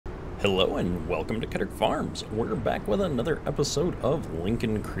Hello and welcome to Cutter Farms. We're back with another episode of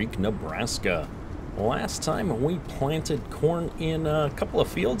Lincoln Creek, Nebraska. Last time we planted corn in a couple of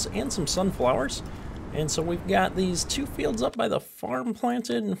fields and some sunflowers. And so we've got these two fields up by the farm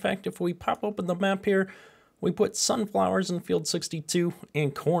planted. In fact, if we pop open the map here, we put sunflowers in field 62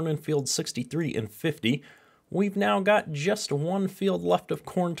 and corn in field 63 and 50. We've now got just one field left of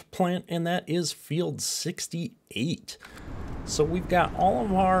corn to plant, and that is field 68. So we've got all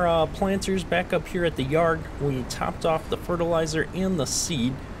of our planters back up here at the yard. We topped off the fertilizer and the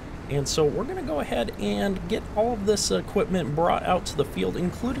seed. And so we're going to go ahead and get all of this equipment brought out to the field,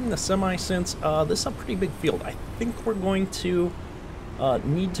 including the semi, since this is a pretty big field. I think we're going to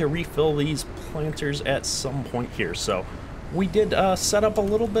need to refill these planters at some point here. So we did set up a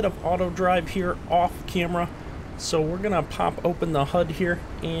little bit of auto drive here off camera. So we're going to pop open the HUD here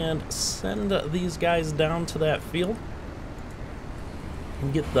and send these guys down to that field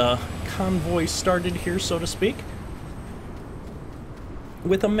and get the convoy started here, so to speak.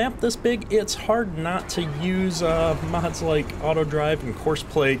 With a map this big, it's hard not to use mods like auto drive and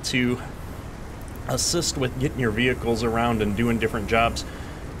CoursePlay to assist with getting your vehicles around and doing different jobs.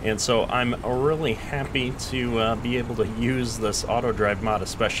 And so I'm really happy to be able to use this auto drive mod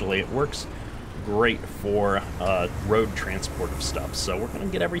especially. It works great for road transport of stuff. So we're going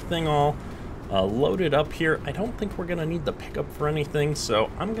to get everything all loaded up here. I don't think we're going to need the pickup for anything,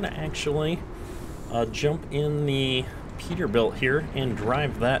 so I'm going to actually jump in the Peterbilt here and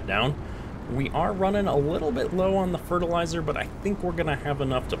drive that down. We are running a little bit low on the fertilizer, but I think we're going to have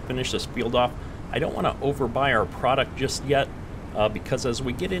enough to finish this field off. I don't want to overbuy our product just yet, because as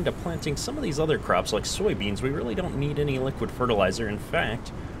we get into planting some of these other crops like soybeans, we really don't need any liquid fertilizer. In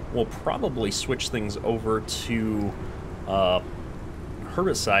fact, we'll probably switch things over to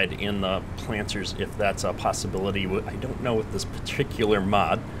herbicide in the planters if that's a possibility. I don't know with this particular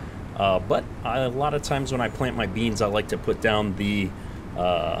mod, but a lot of times when I plant my beans, I like to put down the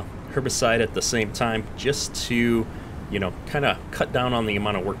herbicide at the same time, just to, you know, kind of cut down on the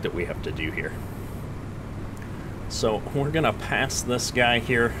amount of work that we have to do here. So we're gonna pass this guy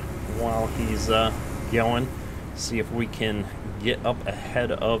here while he's going, see if we can get up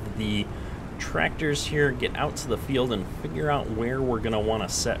ahead of the tractors here, get out to the field and figure out where we're going to want to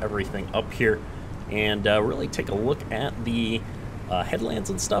set everything up here, and really take a look at the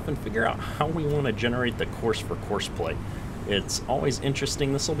headlands and stuff and figure out how we want to generate the course for CoursePlay. It's always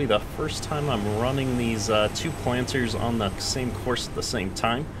interesting. This will be the first time I'm running these two planters on the same course at the same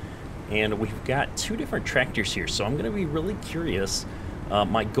time, and we've got two different tractors here, so I'm going to be really curious.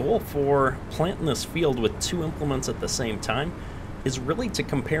 My goal for planting this field with two implements at the same time is really to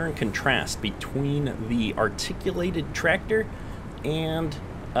compare and contrast between the articulated tractor and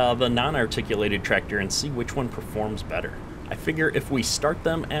the non-articulated tractor and see which one performs better. I figure if we start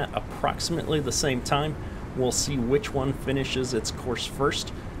them at approximately the same time, we'll see which one finishes its course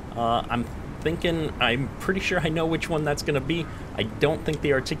first. I'm pretty sure I know which one that's going to be. I don't think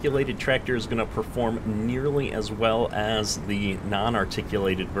the articulated tractor is going to perform nearly as well as the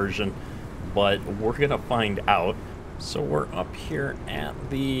non-articulated version, but we're going to find out. So we're up here at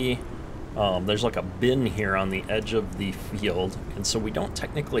the, there's like a bin here on the edge of the field, and so we don't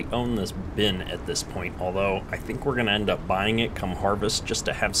technically own this bin at this point, although I think we're going to end up buying it come harvest just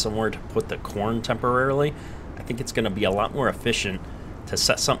to have somewhere to put the corn temporarily. I think it's going to be a lot more efficient to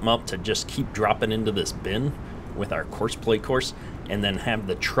set something up to just keep dropping into this bin with our CoursePlay course, and then have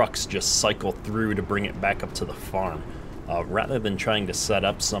the trucks just cycle through to bring it back up to the farm. Rather than trying to set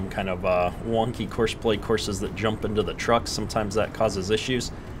up some kind of wonky CoursePlay courses that jump into the trucks, sometimes that causes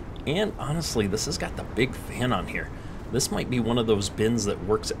issues. And honestly, this has got the big fan on here. This might be one of those bins that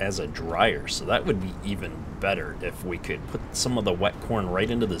works as a dryer, so that would be even better if we could put some of the wet corn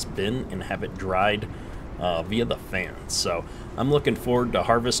right into this bin and have it dried via the fan. So I'm looking forward to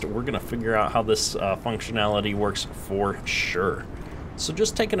harvest. We're going to figure out how this functionality works for sure. So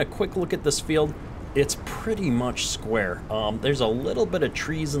just taking a quick look at this field, it's pretty much square. There's a little bit of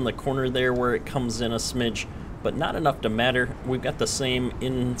trees in the corner there where it comes in a smidge, but not enough to matter. We've got the same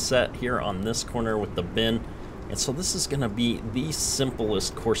inset here on this corner with the bin, and so this is going to be the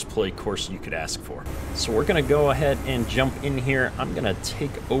simplest CoursePlay course you could ask for. So we're going to go ahead and jump in here. I'm going to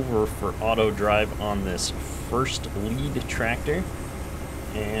take over for auto drive on this first lead tractor,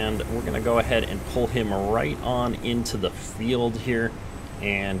 and we're going to go ahead and pull him right on into the field here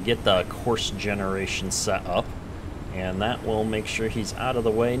and get the course generation set up, and that will make sure he's out of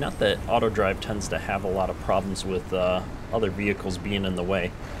the way. Not that auto drive tends to have a lot of problems with other vehicles being in the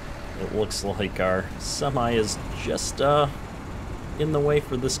way. It looks like our semi is just in the way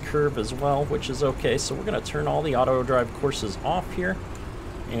for this curve as well, which is okay. So we're going to turn all the auto drive courses off here,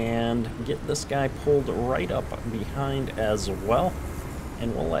 and get this guy pulled right up behind as well.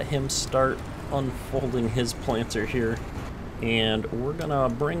 And we'll let him start unfolding his planter here. And we're gonna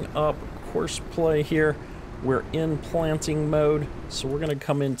bring up CoursePlay here. We're in planting mode, so we're gonna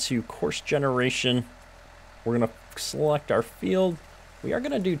come into course generation. We're gonna select our field. We are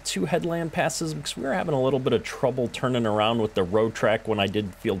gonna do 2 headland passes because we were having a little bit of trouble turning around with the road track when I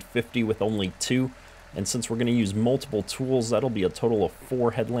did field 50 with only 2. And since we're gonna use multiple tools, that'll be a total of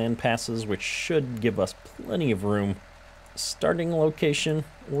 4 headland passes, which should give us plenty of room. Starting location,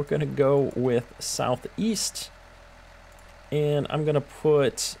 we're gonna go with southeast. And I'm gonna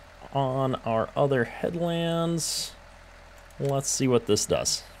put on our other headlands. Let's see what this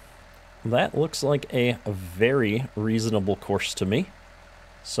does. That looks like a very reasonable course to me.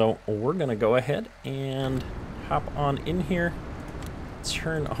 So we're gonna go ahead and hop on in here,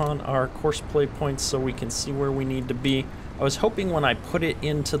 turn on our CoursePlay points so we can see where we need to be. I was hoping when I put it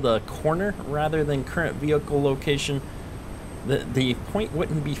into the corner rather than current vehicle location, the point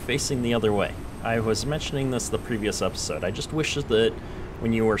wouldn't be facing the other way. I was mentioning this the previous episode. I just wish that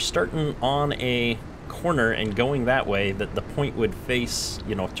when you were starting on a corner and going that way, that the point would face,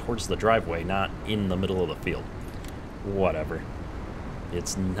 you know, towards the driveway, not in the middle of the field. Whatever.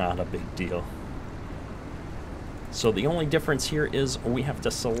 It's not a big deal. So the only difference here is we have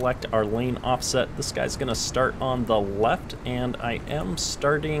to select our lane offset. This guy's gonna start on the left, and I am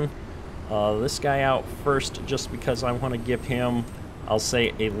starting this guy out first just because I want to give him, I'll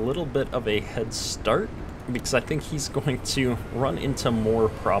say, a little bit of a head start, because I think he's going to run into more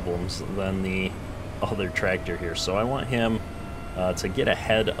problems than the other tractor here. So I want him to get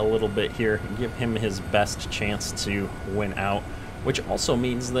ahead a little bit here, give him his best chance to win out, which also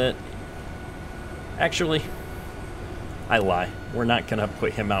means that, actually, I lie. We're not going to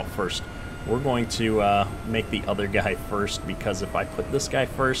put him out first. We're going to make the other guy first, because if I put this guy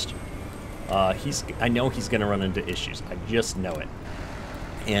first, I know he's going to run into issues. I just know it.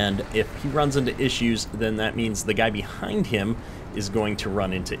 And if he runs into issues, then that means the guy behind him is going to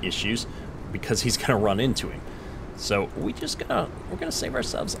run into issues because he's going to run into him. So we're gonna save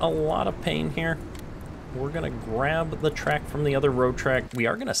ourselves a lot of pain here. We're gonna grab the track from the other road track. We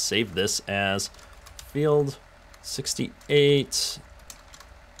are gonna save this as field 68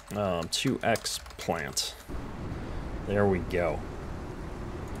 2X plant. There we go.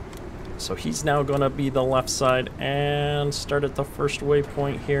 So he's now gonna be the left side and start at the first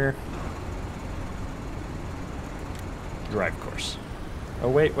waypoint here. Drive course. Oh,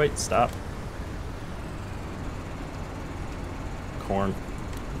 wait, stop. Corn,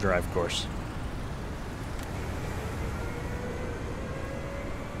 drive course.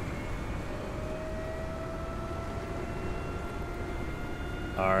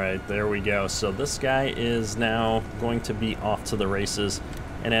 All right, there we go. So this guy is now going to be off to the races.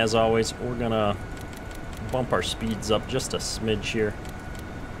 And as always, we're gonna bump our speeds up just a smidge here.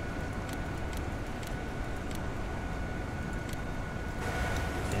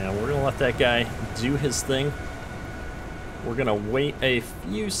 And we're gonna let that guy do his thing. We're gonna wait a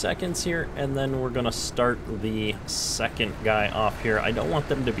few seconds here, and then we're gonna start the second guy off here. I don't want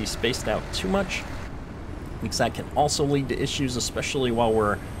them to be spaced out too much, because that can also lead to issues, especially while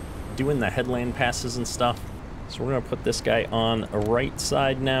we're doing the headland passes and stuff. So we're gonna put this guy on the right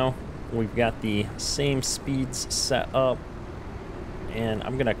side now. We've got the same speeds set up, and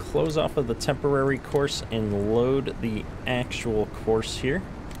I'm gonna close off of the temporary course and load the actual course here.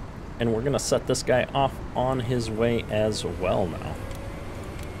 And we're gonna set this guy off on his way as well now.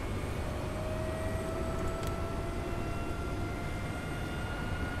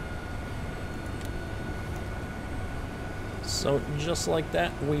 So just like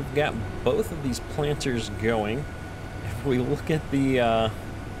that, we've got both of these planters going. If we look at the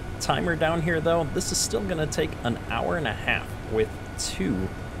timer down here though, this is still gonna take an hour and a half with 2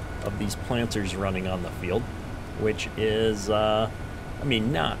 of these planters running on the field, which is, I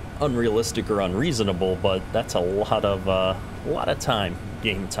mean, not unrealistic or unreasonable, but that's a lot of time,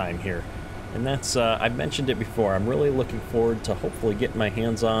 game time here. And that's, I've mentioned it before, I'm really looking forward to hopefully getting my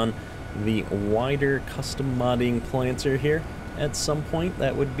hands on the wider custom modding planter here at some point.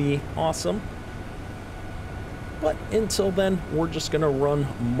 That would be awesome. But until then, we're just gonna run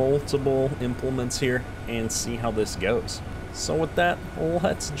multiple implements here and see how this goes. So with that,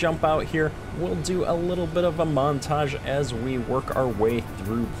 let's jump out here. We'll do a little bit of a montage as we work our way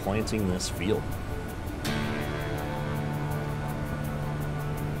through planting this field.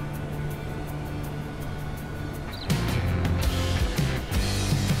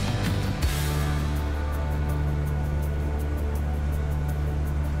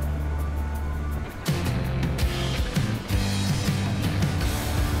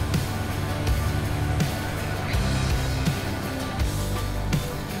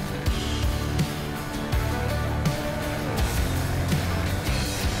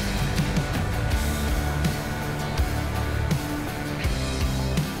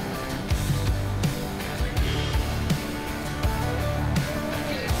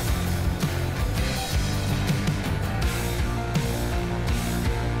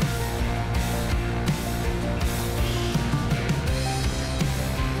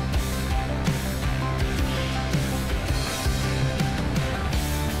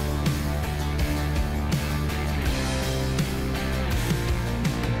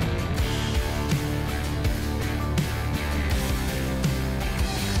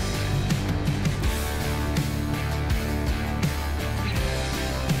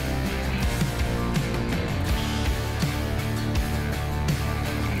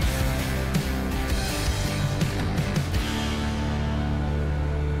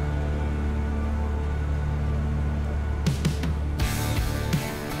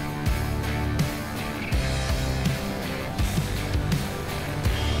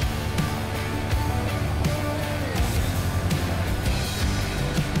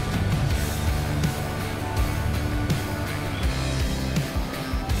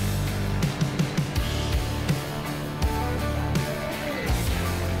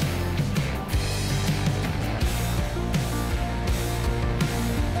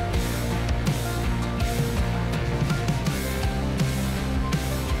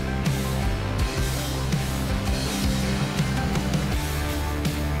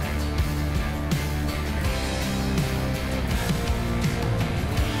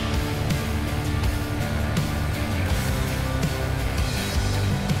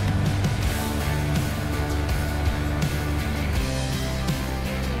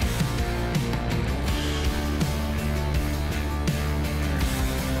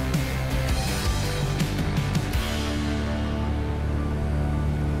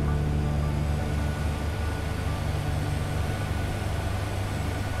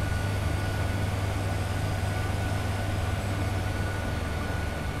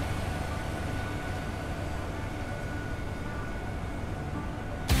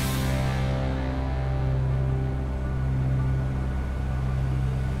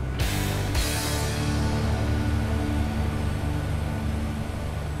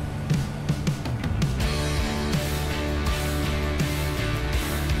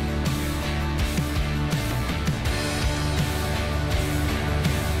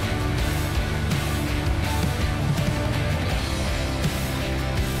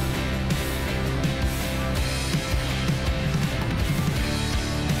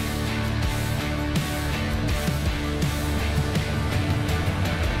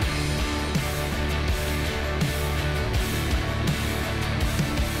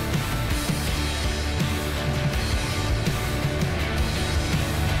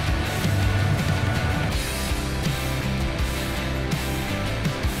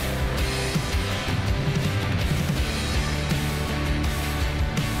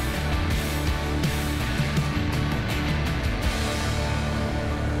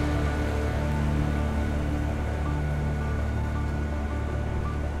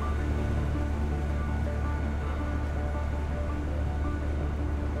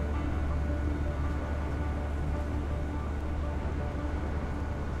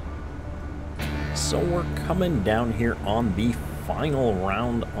 So we're coming down here on the final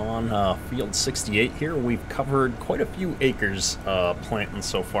round on field 68 here. We've covered quite a few acres planting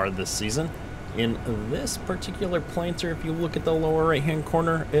so far this season. In this particular planter, if you look at the lower right hand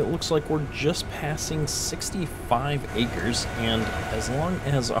corner, it looks like we're just passing 65 acres, and as long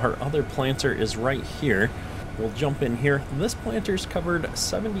as our other planter is right here, we'll jump in here. This planter's covered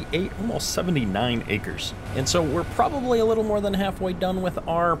 78, almost 79 acres. And so we're probably a little more than halfway done with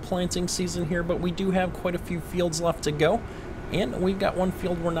our planting season here, but we do have quite a few fields left to go. And we've got one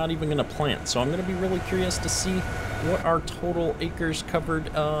field we're not even going to plant. So I'm going to be really curious to see what our total acres covered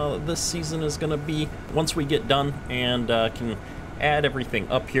this season is going to be once we get done and can add everything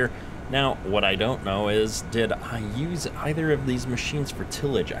up here. Now, what I don't know is, did I use either of these machines for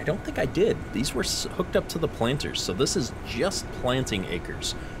tillage? I don't think I did. These were hooked up to the planters, so this is just planting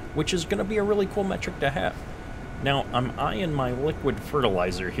acres, which is going to be a really cool metric to have. Now, I'm eyeing my liquid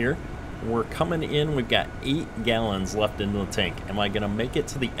fertilizer here. We're coming in, we've got 8 gallons left in the tank. Am I going to make it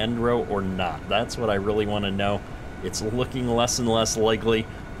to the end row or not? That's what I really want to know. It's looking less and less likely,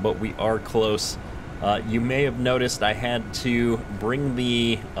 but we are close. You may have noticed I had to bring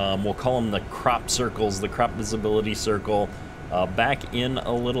the, we'll call them the crop circles, the crop visibility circle, back in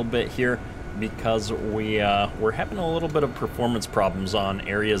a little bit here because we're having a little bit of performance problems on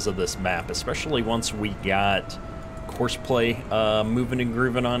areas of this map, especially once we got CoursePlay moving and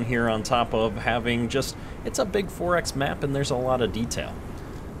grooving on here on top of having just, it's a big 4X map and there's a lot of detail.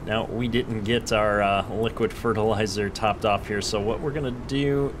 Now, we didn't get our liquid fertilizer topped off here, so what we're going to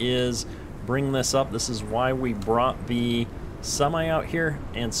do is bring this up. This is why we brought the semi out here,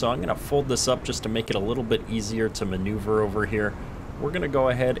 and so I'm going to fold this up just to make it a little bit easier to maneuver over here. We're going to go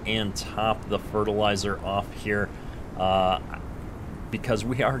ahead and top the fertilizer off here because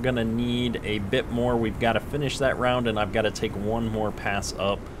we are going to need a bit more. We've got to finish that round, and I've got to take one more pass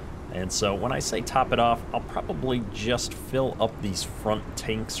up. And so when I say top it off, I'll probably just fill up these front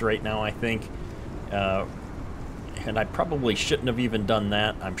tanks right now, I think. And I probably shouldn't have even done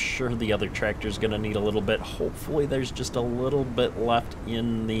that. I'm sure the other tractor's going to need a little bit. Hopefully there's just a little bit left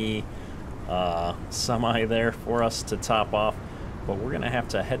in the semi there for us to top off. But we're going to have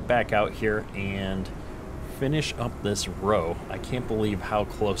to head back out here and finish up this row. I can't believe how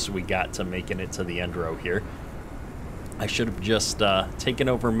close we got to making it to the end row here. I should have just taken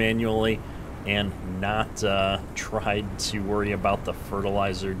over manually and not tried to worry about the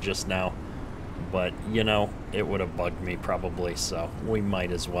fertilizer just now. But, you know, it would have bugged me probably, so we might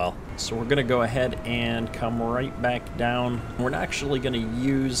as well. So we're going to go ahead and come right back down. We're not actually going to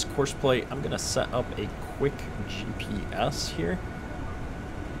use CoursePlay. I'm going to set up a quick GPS here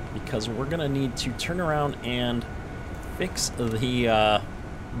because we're going to need to turn around and fix the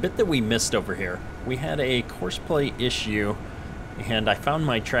bit that we missed over here. We had a CoursePlay issue, and I found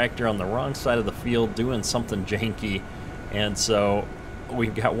my tractor on the wrong side of the field doing something janky, and so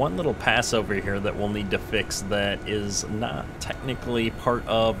we've got one little pass over here that we'll need to fix that is not technically part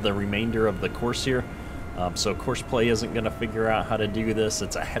of the remainder of the course here. So CoursePlay isn't going to figure out how to do this.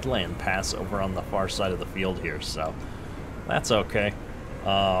 It's a headland pass over on the far side of the field here, so that's okay.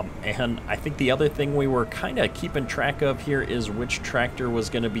 And I think the other thing we were kind of keeping track of here is which tractor was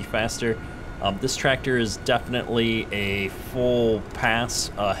going to be faster. This tractor is definitely a full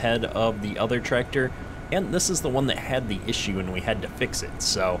pass ahead of the other tractor, and this is the one that had the issue and we had to fix it.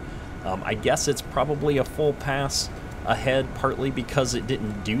 So I guess it's probably a full pass ahead, partly because it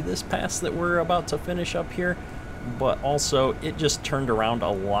didn't do this pass that we're about to finish up here, but also it just turned around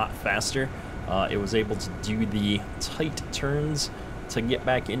a lot faster. It was able to do the tight turns to get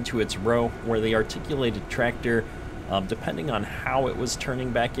back into its row, where the articulated tractor, depending on how it was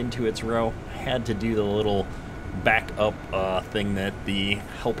turning back into its row, had to do the little back up thing that the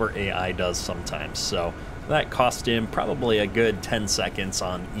helper AI does sometimes. So that cost him probably a good 10 seconds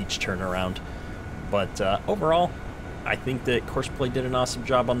on each turnaround. But overall, I think that CoursePlay did an awesome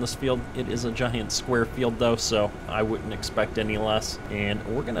job on this field. It is a giant square field though, so I wouldn't expect any less. And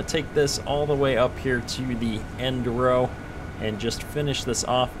we're going to take this all the way up here to the end row and just finish this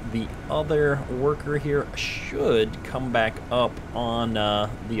off. The other worker here should come back up on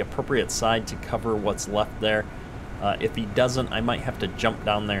the appropriate side to cover what's left there. If he doesn't, I might have to jump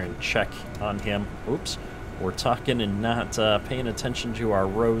down there and check on him. Oops, we're talking and not paying attention to our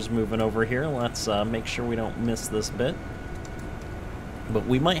rows moving over here. Let's make sure we don't miss this bit. But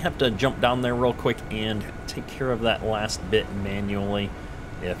we might have to jump down there real quick and take care of that last bit manually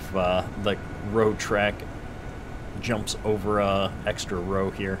if the row track jumps over a extra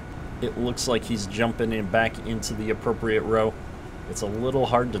row here. It looks like he's jumping in back into the appropriate row. It's a little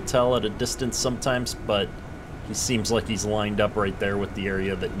hard to tell at a distance sometimes, but He seems like he's lined up right there with the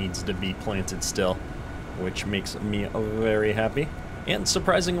area that needs to be planted still, which makes me very happy. And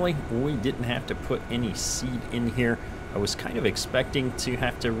surprisingly, we didn't have to put any seed in here. I was kind of expecting to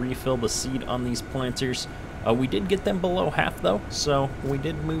have to refill the seed on these planters. We did get them below half though, so we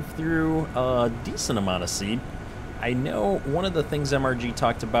did move through a decent amount of seed. I know one of the things MRG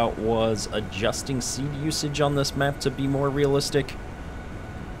talked about was adjusting seed usage on this map to be more realistic.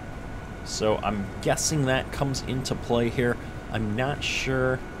 So I'm guessing that comes into play here. I'm not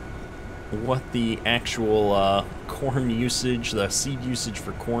sure what the actual corn usage, the seed usage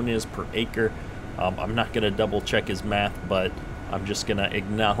for corn is per acre. I'm not going to double check his math, but I'm just going to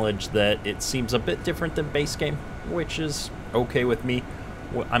acknowledge that it seems a bit different than base game, which is okay with me.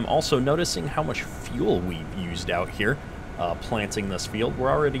 I'm also noticing how much fuel we've used out here planting this field.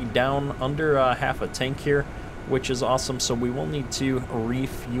 We're already down under half a tank here, which is awesome. So we will need to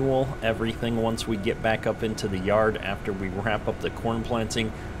refuel everything once we get back up into the yard after we wrap up the corn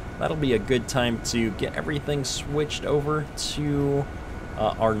planting. That'll be a good time to get everything switched over to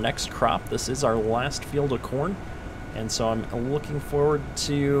our next crop. This is our last field of corn, and so I'm looking forward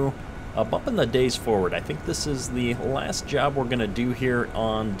to bumping the days forward. I think this is the last job we're going to do here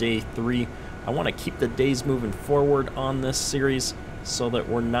on day 3. I want to keep the days moving forward on this series so that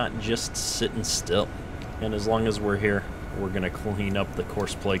we're not just sitting still. And as long as we're here, we're going to clean up the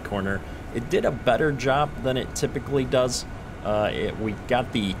CoursePlay corner. It did a better job than it typically does. We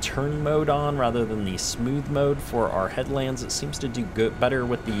got the turn mode on rather than the smooth mode for our headlands. It seems to do better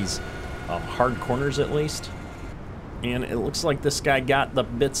with these hard corners at least. And it looks like this guy got the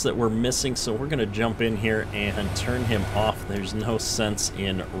bits that we're missing, so we're going to jump in here and turn him off. There's no sense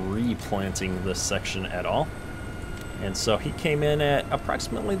in replanting this section at all. And so he came in at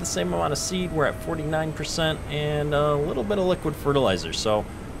approximately the same amount of seed. We're at 49% and a little bit of liquid fertilizer. So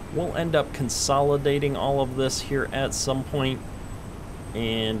we'll end up consolidating all of this here at some point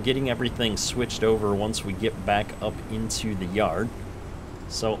and getting everything switched over once we get back up into the yard.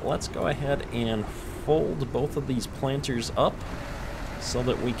 So let's go ahead and fold both of these planters up so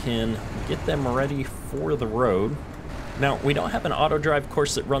that we can get them ready for the road. Now, we don't have an auto drive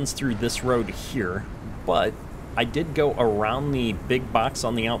course that runs through this road here, but I did go around the big box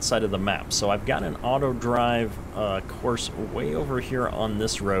on the outside of the map. So I've got an auto drive course way over here on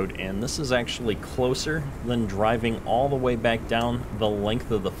this road, and this is actually closer than driving all the way back down the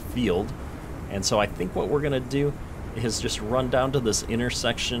length of the field. And so I think what we're gonna do is just run down to this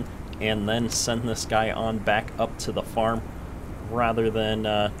intersection and then send this guy on back up to the farm rather than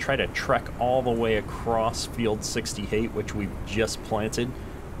try to trek all the way across field 68, which we've just planted.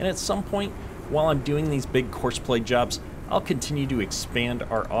 And at some point, while I'm doing these big CoursePlay jobs, I'll continue to expand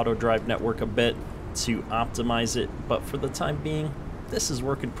our auto drive network a bit to optimize it, but for the time being, this is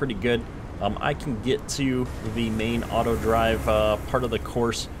working pretty good. I can get to the main auto drive part of the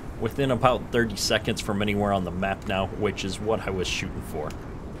course within about 30 seconds from anywhere on the map now, which is what I was shooting for.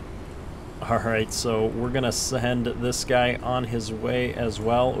 Alright, so we're going to send this guy on his way as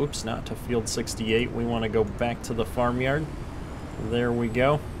well. Oops, not to field 68. We want to go back to the farmyard. There we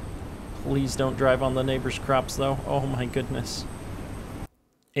go. Please don't drive on the neighbor's crops, though. Oh my goodness.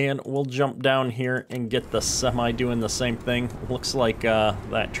 And we'll jump down here and get the semi doing the same thing. Looks like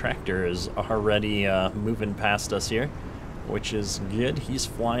that tractor is already moving past us here, which is good. He's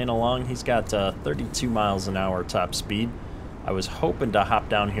flying along. He's got 32 miles an hour top speed. I was hoping to hop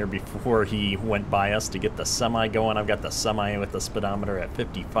down here before he went by us to get the semi going. I've got the semi with the speedometer at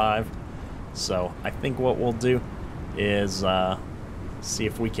 55. So I think what we'll do is see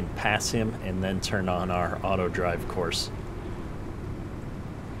if we can pass him and then turn on our auto drive course.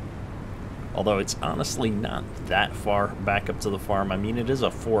 Although it's honestly not that far back up to the farm. I mean, it is a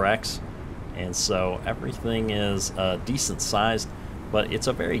 4X, and so everything is decent sized. But it's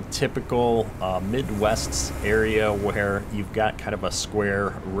a very typical Midwest area where you've got kind of a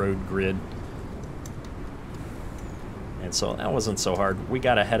square road grid. And so that wasn't so hard. We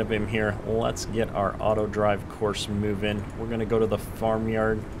got ahead of him here. Let's get our auto drive course moving. We're going to go to the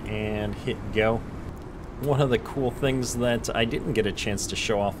farmyard and hit go. One of the cool things that I didn't get a chance to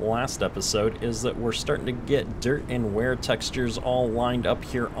show off last episode is that we're starting to get dirt and wear textures all lined up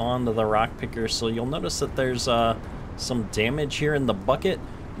here on the rock picker. So you'll notice that there's some damage here in the bucket.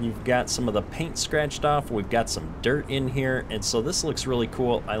 You've got some of the paint scratched off. We've got some dirt in here, and so this looks really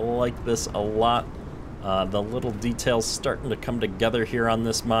cool. I like this a lot. The little details starting to come together here on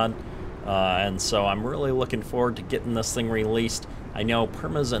this mod, and so I'm really looking forward to getting this thing released. I know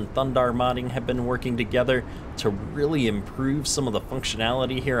Permas and Thundar Modding have been working together to really improve some of the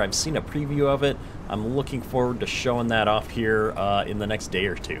functionality here. I've seen a preview of it. I'm looking forward to showing that off here in the next day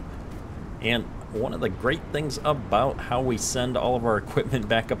or two. And one of the great things about how we send all of our equipment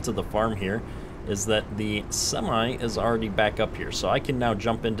back up to the farm here is that the semi is already back up here. So I can now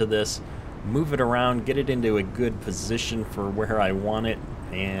jump into this, move it around, get it into a good position for where I want it,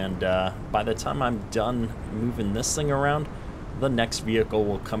 and by the time I'm done moving this thing around, the next vehicle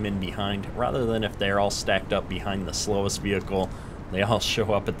will come in behind, rather than if they're all stacked up behind the slowest vehicle, they all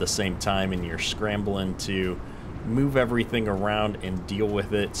show up at the same time and you're scrambling to move everything around and deal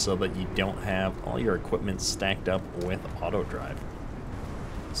with it so that you don't have all your equipment stacked up with auto drive.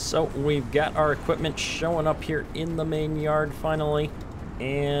 So we've got our equipment showing up here in the main yard finally,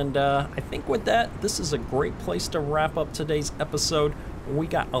 and I think with that, this is a great place to wrap up today's episode. We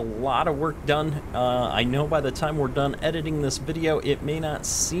got a lot of work done. I know by the time we're done editing this video, it may not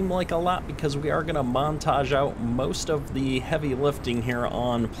seem like a lot because we are going to montage out most of the heavy lifting here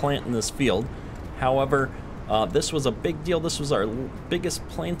on planting this field. However, this was a big deal. This was our biggest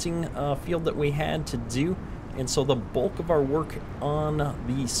planting field that we had to do. And so the bulk of our work on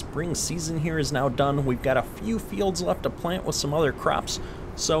the spring season here is now done. We've got a few fields left to plant with some other crops.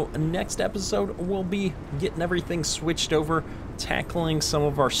 So next episode, we'll be getting everything switched over, tackling some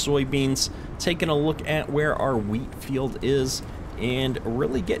of our soybeans, taking a look at where our wheat field is, and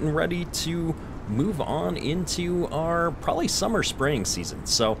really getting ready to move on into our probably summer spraying season.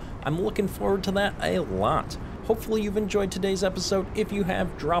 So I'm looking forward to that a lot. Hopefully you've enjoyed today's episode. If you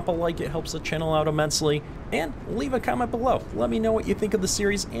have, drop a like, it helps the channel out immensely, and leave a comment below. Let me know what you think of the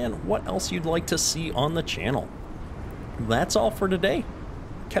series and what else you'd like to see on the channel. That's all for today.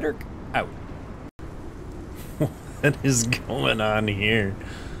 Kedrick out. What is going on here?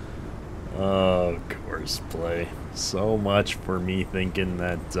 Oh, CoursePlay. So much for me thinking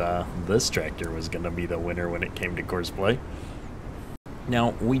that this tractor was going to be the winner when it came to CoursePlay.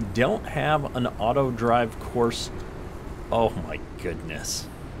 Now, we don't have an auto drive course. Oh my goodness.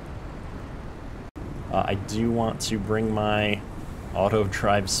 I do want to bring my auto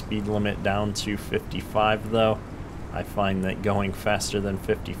drive speed limit down to 55 though. I find that going faster than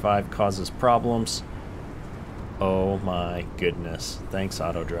 55 causes problems. Oh my goodness. Thanks,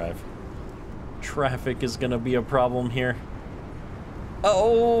 auto drive. Traffic is gonna be a problem here.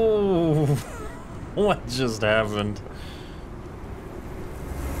 Oh! What just happened?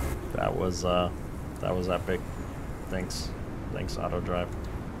 That was epic. Thanks auto drive.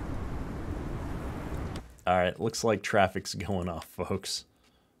 All right, looks like traffic's going off, folks.